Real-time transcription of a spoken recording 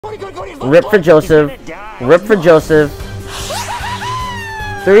Rip for Joseph. Rip for Joseph.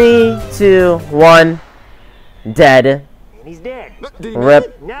 3, 2, 1. Dead. He's dead.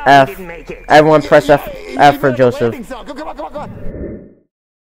 Rip. No, F. he didn't make it. Everyone press F for Joseph. Come on.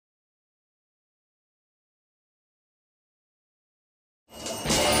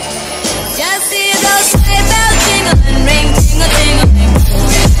 Just see those sleigh bells jingling, ring, tingle, tingling.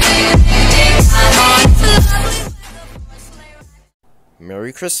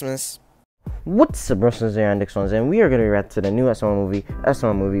 Merry Christmas. What's up, Brussels and Dixons, and we are going to react to the new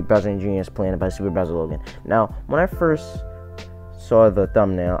SML movie, Bowser and Jr.'s Planet by Super Bowser Logan. Now, when I first saw the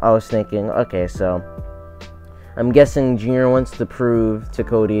thumbnail, I was thinking, okay, so I'm guessing Jr. wants to prove to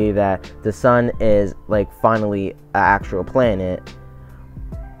Cody that the sun is, like, finally an actual planet.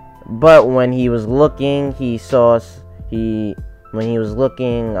 But when he was looking, he saw, I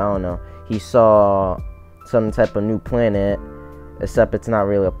don't know, he saw some type of new planet, except it's not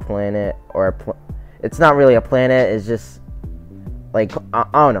really a planet, or it's not really a planet, it's just, like, I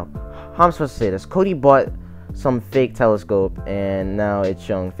don't know, how I'm supposed to say this. Cody bought some fake telescope, and now it's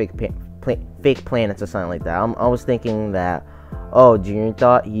showing fake planets or something like that. I was thinking that, oh, Junior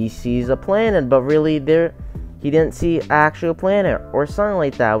thought he sees a planet, but really he didn't see an actual planet, or something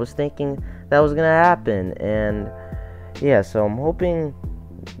like that. I was thinking that was gonna happen, and yeah, so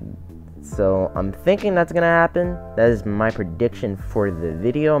I'm thinking that's gonna happen. That is my prediction for the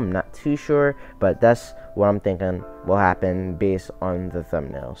video. I'm not too sure, but that's what I'm thinking will happen based on the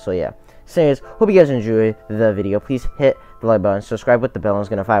thumbnail. So yeah, anyways, hope you guys enjoy the video. Please hit the like button, subscribe with the bell. It's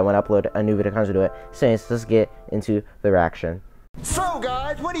gonna find when I upload a new video. Comes to do it. Anyways, let's get into the reaction. So,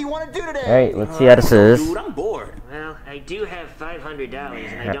 guys, what do you want to do today? Alright, let's see how this is. Dude, I'm bored. Well, I do have $500,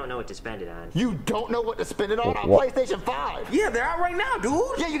 and I don't know what to spend it on. You don't know what to spend it on? On What? PlayStation 5. Yeah, they're out right now,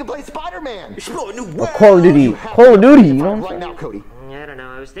 dude. Yeah, you can play Spider-Man. Explore a new world. Call of Duty. Call of Duty, you know what I'm Right saying? now, Cody. I don't know.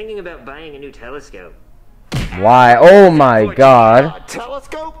 I was thinking about buying a new telescope. Why? Oh my god. A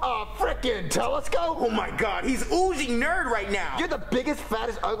telescope? A frickin' telescope? Oh my god, he's oozing nerd right now. You're the biggest,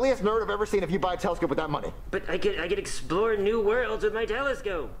 fattest, ugliest nerd I've ever seen if you buy a telescope with that money. But I could explore new worlds with my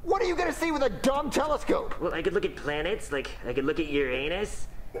telescope. What are you gonna see with a dumb telescope? Well, I could look at planets, like I could look at Uranus,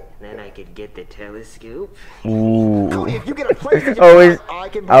 and then I could get the telescope. Ooh. Cody, if you get a PlayStation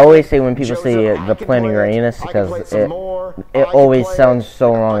 5, I always say when people say the planet Uranus, because it always sounds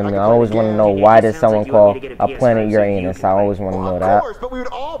so wrong to me. I always want to know, why does someone call a planet Uranus? I always want to know that. Of course, but we would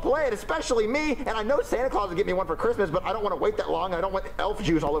all play it, especially me. And I know Santa Claus would get me one for Christmas, but I don't want to wait that long. I don't want elf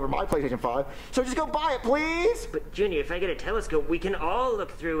juice all over my PlayStation 5. So just go buy it, please. But Junior, if I get a telescope, we can all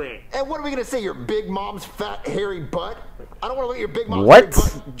look through it. And what are we gonna see? Your big mom's fat, hairy butt? I don't want to look at your big mom's What?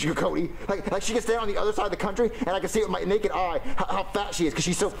 hairy butt, Cody. Like she can stand on the other side of the country, and I can see with my naked eye how fat she is, because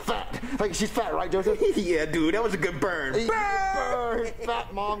she's so fat. Like, she's fat, right, Joseph? Yeah, dude, that was a good burn. Burn!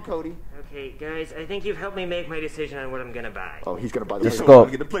 Fat mom, Cody. Okay, guys, I think you've helped me make my decision on what I'm gonna buy. Oh, he's gonna buy the scope.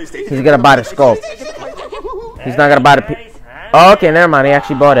 Get the PlayStation. He's gonna buy the scope. He's not gonna buy the Oh, okay, never mind. He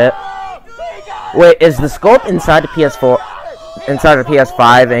actually bought it. Wait, is the scope inside the PS4? Inside the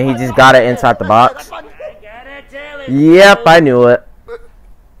PS5, and he just got it inside the box? I gotta tell it. Yep, I knew it.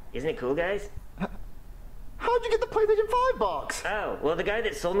 Isn't it cool, guys? How'd you get the PlayStation 5 box? Oh, well, the guy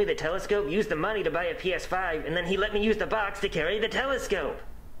that sold me the telescope used the money to buy a PS5, and then he let me use the box to carry the telescope.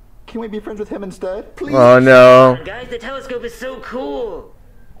 Can we be friends with him instead? Please? Oh no. Guys, the telescope is so cool.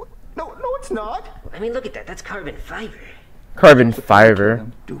 No, it's not. I mean, look at that. That's carbon fiber. Carbon fiber.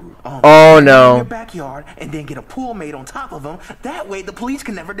 Dude, Oh in no. your backyard and then get a pool made on top of them. That way the police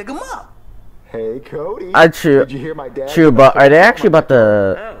can never dig them up. Hey, Cody. True. Did you hear my dad? True, but are they actually about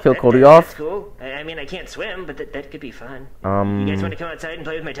to kill Cody That's off? cool. I mean, I can't swim, but that could be fun. You guys want to come outside and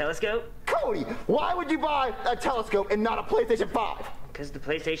play with my telescope? Cody, why would you buy a telescope and not a PlayStation 5? Because the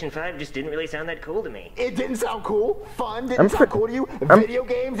PlayStation 5 just didn't really sound that cool to me. It didn't sound cool. Fun didn't sound cool to you. Video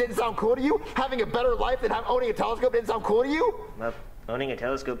games didn't sound cool to you. Having a better life than owning a telescope didn't sound cool to you. Well, owning a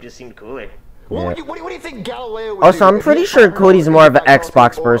telescope just seemed cooler. What do you think Galileo would Also, do? I'm pretty sure Cody's more of an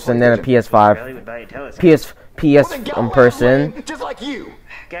Xbox person than a PS5. Probably would buy a telescope. PS Well, then Galileo person. would, just like you.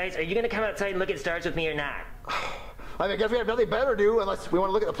 Guys, are you going to come outside and look at stars with me or not? I mean, I guess we have nothing better to do unless we want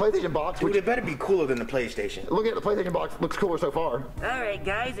to look at the PlayStation box. Dude, Which, it better be cooler than the PlayStation. looking at the PlayStation box looks cooler so far. Alright,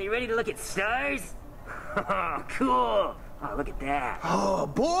 guys, are you ready to look at stars? Cool. Oh, look at that. Oh,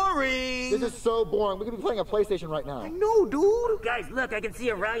 boring. This is so boring. We could be playing a PlayStation right now. No, dude. Guys, look, I can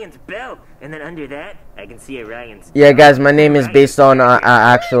see Orion's belt. And then under that, I can see Orion's... Yeah, guys, my name is based on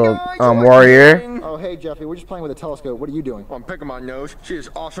actual warrior. Oh, hey, Jeffy. We're just playing with a telescope. What are you doing? I'm picking my nose. See this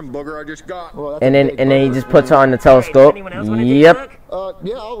awesome booger I just got? Well, that's And a then big he bird. just puts on the telescope. Anyone else wanna take a Yep. look?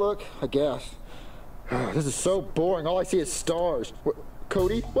 Yeah, I'll look, I guess. This is so boring. All I see is stars.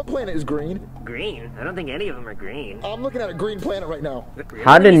 Cody, what planet is green? Green? I don't think any of them are green. I'm looking at a green planet right now.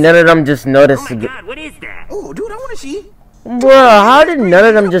 How did none of them just notice? Oh my god, what is that? Oh, dude, I want to see. Bro, how did none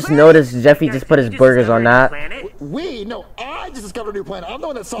of them just notice Jeffy just put his burgers on that? No, I just discovered a new planet. I'm the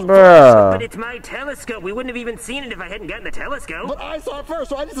one that saw it first. Bro. But it's my telescope. We wouldn't have even seen it if I hadn't gotten the telescope. But I saw it first,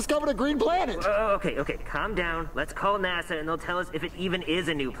 so I just discovered a green planet. Oh, okay, calm down. Let's call NASA and they'll tell us if it even is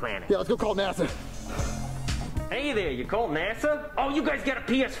a new planet. Yeah, let's go call NASA. Hey there, you called NASA? Oh, you guys got a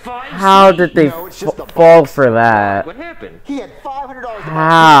PS5? How did they fall for that? What happened? He had $500 to buy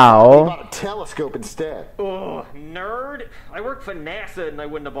How? He bought a telescope instead. Oh, nerd. I work for NASA and I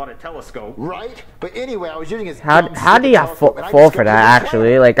wouldn't have bought a telescope. Right? But anyway, I was using his How do you fall for that,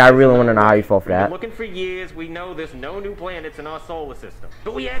 actually? Like, I really want to know how you fall for We've been that. looking for years. We know there's no new planets in our solar system.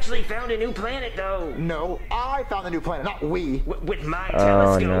 But we actually found a new planet, though. No, I found the new planet, not we. With my Oh,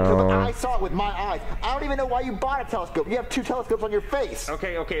 telescope. no. But I saw it with my eyes. I don't even know why you bought a telescope. You have 2 telescopes on your face.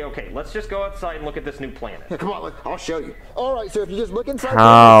 Okay. Let's just go outside and look at this new planet. Yeah, come on, look, I'll show you. All right, so if you just look inside,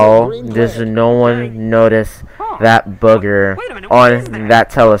 How green does planet. no one notice that booger Wait a minute, what is on that? that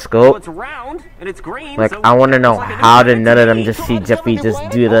Well, telescope? it's round and it's green. Like, so I want to know it's like a new how did planet none to of them me. just So see I discovered Jeffy a new just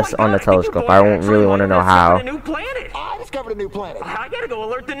planet? do Oh this my on the God, I think you telescope. boys I don't actually really want to know discovered how. a new planet. I discovered a new planet. I gotta go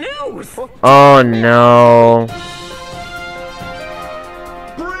alert the news. Oh no.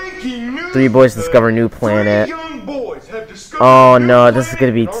 Breaking news. 3 boys discover new planet. 3 young boys have discovered Oh a new no, this is planet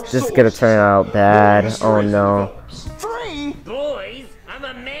gonna be in our this is solar gonna turn out system. bad. Mysteries Oh no. develops. 3? Boys, I'm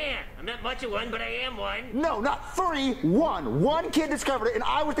a man. I'm not much of one, but I am one. No, not 3. 1. One kid discovered it, and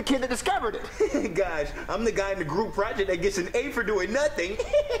I was the kid that discovered it. Gosh, I'm the guy in the group project that gets an A for doing nothing.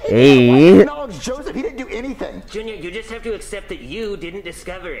 Hey. No, Joseph, he didn't do anything. Junior, you just have to accept that you didn't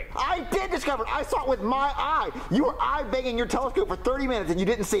discover it. I did discover it. I saw it with my eye. You were eye-banging your telescope for 30 minutes, and you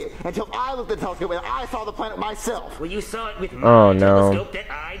didn't see it until I looked at the telescope, and I saw the planet myself. Well, you saw it with my Oh, no. telescope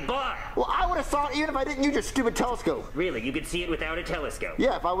that I bought. Well, I would have saw it even if I didn't use your stupid telescope. Really, you could see it without a telescope.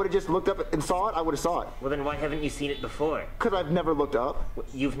 Yeah, if I would have just looked up and saw it, I would have saw it. Well, then why haven't you seen it before? Because I've never looked up.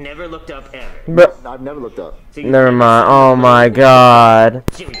 You've never looked up ever. Bro, I've never looked up. So you've never never mind. seen Oh it. my god.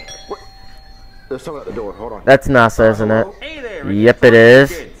 Junior. There's someone at the door. Hold on. That's NASA, isn't it? Hey there. Yep, it is.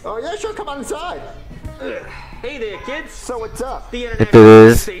 Kids. Oh, yeah, sure. Come on inside. Hey there, kids. So what's up? The It International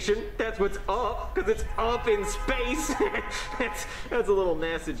is. Space Station. That's what's up, because it's up in space. that's a little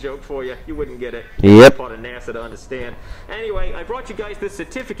NASA joke for you. You wouldn't get it. Yep. Part of NASA to understand. Anyway, I brought you guys this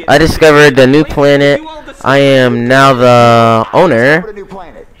certificate. I discovered the new planet. I am now the owner. Discovered a new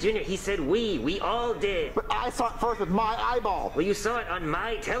planet. Junior, he said we all did. But I saw it first with my eyeball. Well, you saw it on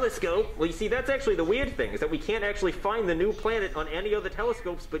my telescope. Well, you see, that's actually the weird thing, is that we can't actually find the new planet on any other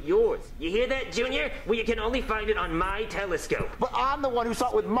telescopes but yours. You hear that, Junior? Well, you can only find it on my telescope. But I'm the one who saw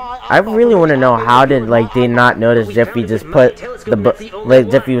it with my I eyeball. really want to know how did like they not notice Jeffy just put like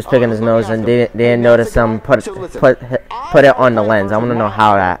Jeffy was picking his nose and they didn't notice him put it on the lens. I want to know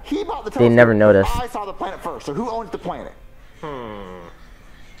how that He bought the they never telescope. noticed. I saw the planet first. So who owns the planet?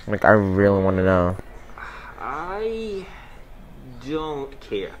 Like I really want to know. I don't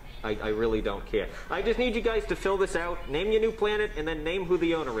care. I really don't care. I just need you guys to fill this out, name your new planet, and then name who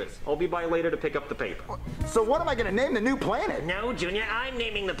the owner is. I'll be by later to pick up the paper. So what am I going to name the new planet? No, Junior, I'm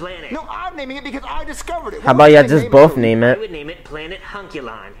naming the planet. No, I'm naming it because I discovered it. How about y'all just both name I it? would name it Planet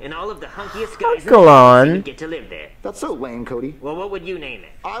Hunkulon, and all of the hunkiest guys in the Hunkulon? galaxy would get to live there. That's so lame, Cody. Well, what would you name it?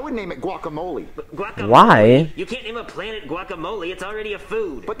 I would name it guacamole. Guacamole? Why? You can't name a planet guacamole. It's already a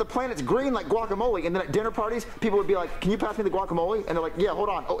food. But the planet's green like guacamole, and then at dinner parties, people would be like, "Can you pass me the guacamole?" And they're like, "Yeah, hold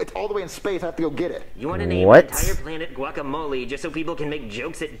on. Oh, it's all the way in space. I have to go get it." You want to name What? the entire planet guacamole just so people can make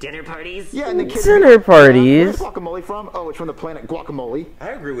jokes at dinner parties? Yeah, and then kids Dinner would be like, parties? Where's guacamole from? Oh, it's from the planet guacamole. I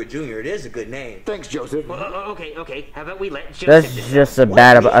agree with Junior. It is a good name. Thanks, Joseph. Well, okay. How about we let Joseph That's decide? just as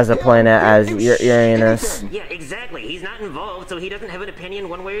bad as a planet as Uranus. Yeah, exactly. He's not involved, so he doesn't have an opinion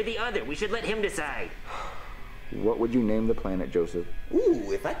one way or the other. We should let him decide. What would you name the planet, Joseph?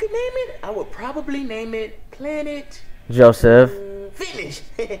 Ooh, if I could name it, I would probably name it Planet Joseph. Finish.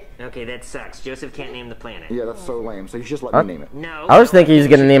 Okay, that sucks. Joseph can't name the planet. Yeah, that's so lame. So you should just let me name it. No. I was thinking he was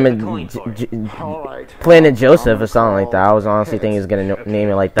gonna we name should it flip a coin for it. All right. Planet Joseph or something like that. I was honestly thinking he was gonna name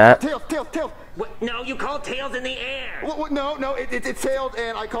it like that. Tails. What? No, you called tails in the air. What, no, it's tails,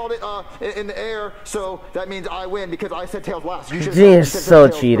 and I called it in the air, so that means I win because I said tails last. You should You're have said so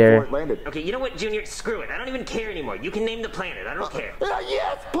tails cheater. before it landed. Okay, you know what, Junior? Screw it. I don't even care anymore. You can name the planet. I don't care.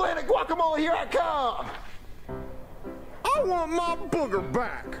 Yes, planet guacamole, here I come. I want my booger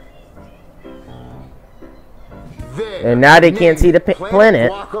back. There. And now they can't see the Named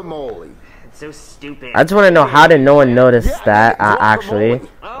planet. Guacamole. So stupid. I just want to know how did no one notice that, actually.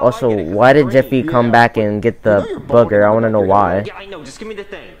 Also, why did Jeffy come back and get the booger? I want to know why. Yeah, I know. Just give me the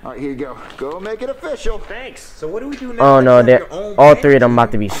thing. All right, here you go. Go make it official. Thanks. So what do we do now? Oh no, all three of them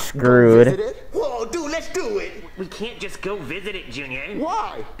about to be screwed. Whoa, dude, let's do it. We can't just go visit it, Junior.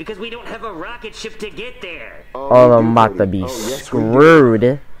 Why? Because we don't have a rocket ship to get there. All of them about to be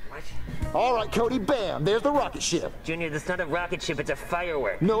screwed. All right, Cody, bam. There's the rocket ship. Junior, that's not a rocket ship, it's a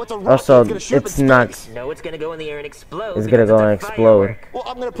firework. No, it's a rocket. Also, gonna shoot up it's in not. space. No, it's gonna go in the air and explode. It's gonna because go and it's a explode. firework. Well,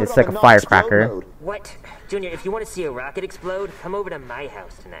 I'm gonna put It's it on like the a firecracker. non-explode mode. What? Junior, if you want to see a rocket explode, come over to my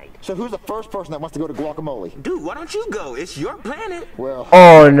house tonight. So who's the first person that wants to go to Guacamole? Dude, why don't you go? It's your planet. Well,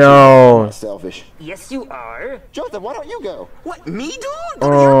 Oh no. not selfish. Yes, you are. Joseph, why don't you go? What, me, dude?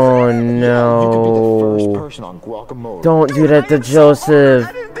 Oh You could be the no. first person on Guacamole. Don't do that to I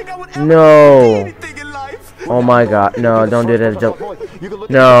Joseph. didn't think I would ever No. do anything in life. Oh my god. No, don't do that to Joseph. You can look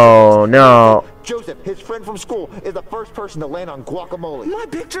at No, no. Joseph, his friend from school, is the first person to land on Guacamole. My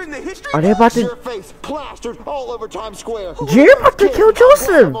picture in the history Are they about Your to? face plastered all over Times Square. You're about to kill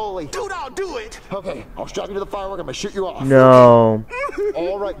Joseph. Guacamole. Dude, I'll do it. Okay, I'll strap you to the firework. I'm gonna shoot you off. No.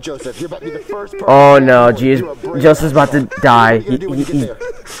 All right, Joseph, you're about to be the first person. Oh on no, Guacamole. jeez. You're a brave Joseph's about to man. die. What are you gonna do when you get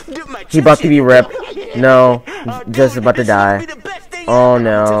there? Get my He about to be chin ripped. No. shit. Joseph's about to This is gonna die. be the best thing Oh, ever. I'm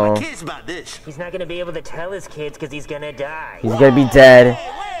gonna tell no. my kids about this. He's not gonna be able to tell his kids because he's gonna die. He's gonna be dead.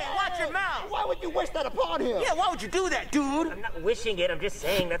 Hey, watch your mouth. Why would you wish that upon him? Yeah, why would you do that, dude? I'm not wishing it, I'm just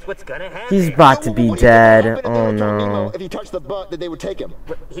saying that's what's gonna happen. He's about to be What do you think would dead. happen if they Oh were telling Nemo no. If he touched the butt, that they would take him.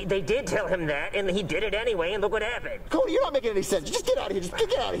 They did tell him that, and he did it anyway, and look what happened. Cody, you're not making any sense. Just get out of here. Just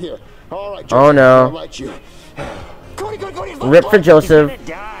get out of here. All right, Joseph. Oh, no. I like you. Cody. Rip for Joseph.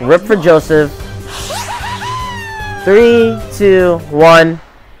 Rip for Joseph. 3, 2, 1.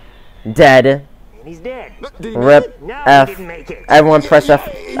 Dead. And he's dead. Rip. No, F. he didn't make it. Everyone press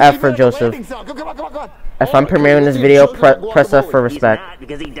F for Joseph. Come on. If I'm premiering this video, press F for He's respect. not,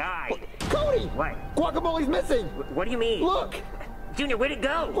 because he died. Cody! What? Guacamole's missing! What do you mean? Look! Junior, where'd it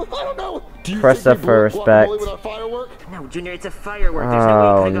go? I don't know. Do you Press think F we for blew up respect. Guacamole with our firework? No, Junior, it's a firework. There's no way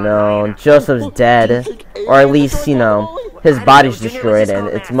Oh it could've gone no, higher. Joseph's dead. Or at least, you know, his body's destroyed and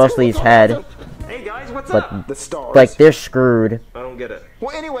it's mostly his head. Hey guys, what's But up? The stars. like they're screwed. I don't get it.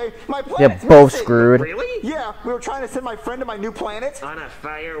 Well, anyway, my They're planet's both missing. screwed. Really? Yeah, we were trying to send my friend to my new planet, On a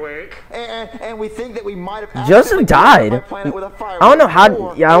firework. and we think that we might have. Joseph accidentally died. blown up my planet with a firework. I don't know how.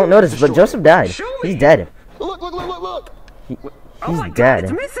 Or Yeah, I don't notice, but destroyed Joseph died. Show me. He's dead. Look! Oh my He's God, dead.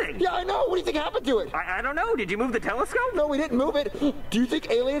 it's missing. Yeah, I know. What do you think happened to it? I don't know. Did you move the telescope? No, we didn't move it. Do you think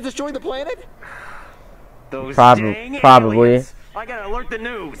aliens destroyed the planet? Those Probably- dang probably. aliens. I gotta alert the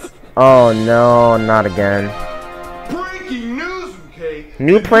news. Oh no, not again. Breaking news, okay?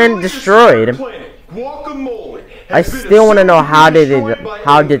 New planet destroyed. Planet, Guacamole, I has been still want to know assumed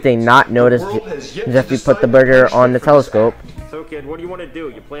how did they not notice The world has yet to Jeffy put the decide burger direction on the for telescope? So kid, what do you want to do?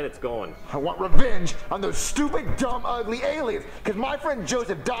 Your planet's gone. I want revenge on those stupid, dumb, ugly aliens. Because my friend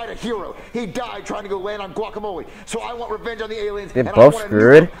Joseph died a hero. He died trying to go land on Guacamole. So I want revenge on the aliens. They're and both I want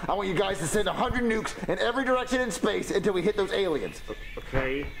screwed. I want you guys to send 100 nukes in every direction in space until we hit those aliens.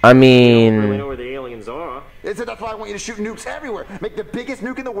 Okay. I I don't really mean, know where the aliens are. And so that's why I want you to shoot nukes everywhere. Make the biggest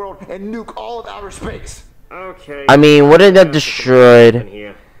nuke in the world and nuke all of outer space. Okay. I mean, what did that In destroyed?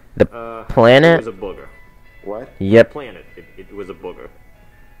 here. The It planet? was a booger. What? Yep. Planet. It was a booger.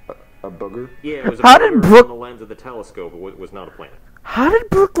 A booger? Yeah, it was a How booger did Brook- on the lens of the telescope. It was not a planet. How did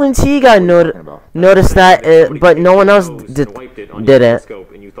Brooklyn T guy talking about? notice that, Somebody but took no one your else nose and did, wiped it on your didn't?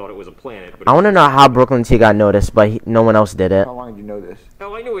 telescope and you thought it was a planet. But I want to know how Brooklyn T got noticed, but no one else did it. How long did you know this?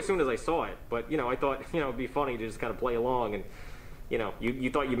 Oh, I knew as soon as I saw it, but I thought it'd be funny to just kind of play along, and you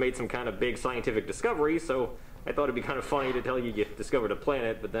thought you made some kind of big scientific discovery, so I thought it'd be kind of funny to tell you discovered a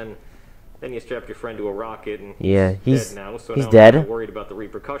planet, but then you strapped your friend to a rocket, and Yeah, he's dead now. So he's now dead. I'm worried about the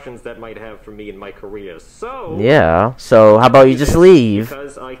repercussions that might have for me and my career. So Yeah, so how about you just leave?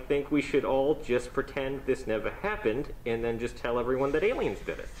 Because I think we should all just pretend this never happened, and then just tell everyone that aliens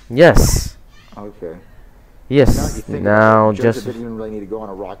did it. Yes. Okay. Yes. Now Joseph just. didn't even really need to go on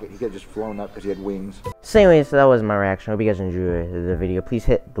a rocket. He could have just flown up because he had wings. So anyways, that was my reaction. Hope you guys enjoyed the video. Please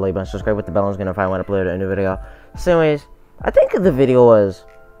hit the like button, subscribe with the bell. I'm gonna find when I upload a new video. So anyways, I think the video was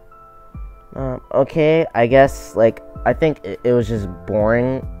okay. I guess I think it was just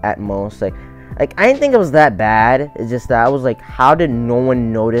boring at most. Like I didn't think it was that bad. It's just that I was like, how did no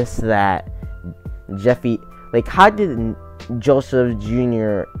one notice that Jeffy? Like, how did Joseph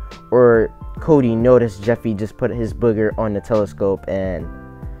Jr. or Cody noticed Jeffy just put his booger on the telescope and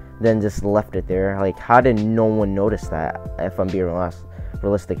then just left it there? Like, how did no one notice that? If I'm being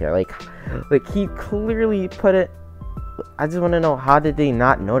realistic here, like he clearly put it. I just want to know, how did they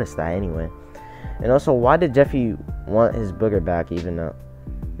not notice that anyway? And also, why did Jeffy want his booger back, even though,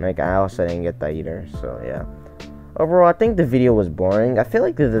 like, I also didn't get that either. So yeah, overall, I think the video was boring. I feel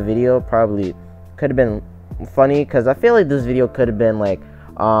like the video probably could have been funny, because I feel like this video could have been like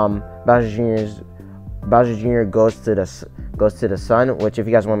Bowser Jr. goes to the sun, which if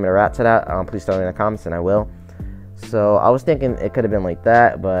you guys want me to rap to that, please tell me in the comments and I will. So I was thinking it could have been like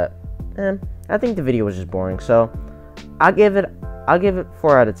that, but I think the video was just boring. So I'll give it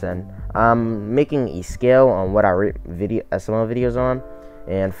 4 out of 10. I'm making a scale on what I rate SML videos on,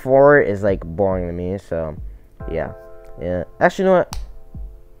 and 4 is like boring to me. So yeah. Actually, you know what?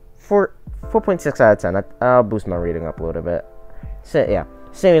 4.6 out of 10. I'll boost my rating up a little bit. So yeah.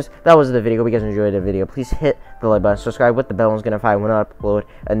 Same as that was the video. If you guys enjoyed the video, please hit the like button, subscribe with the bell is gonna notify when I upload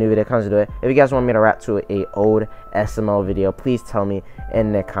a new video comes to it. If you guys want me to rap to a old SML video, please tell me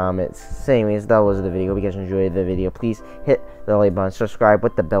in the comments. Same as that was the video. If you guys enjoyed the video, please hit the like button, subscribe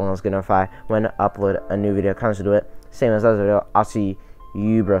with the bell is gonna notify when I upload a new video comes to it. Same as that was the video. I'll see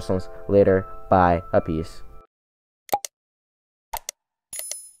you Brussels later. Bye. A peace.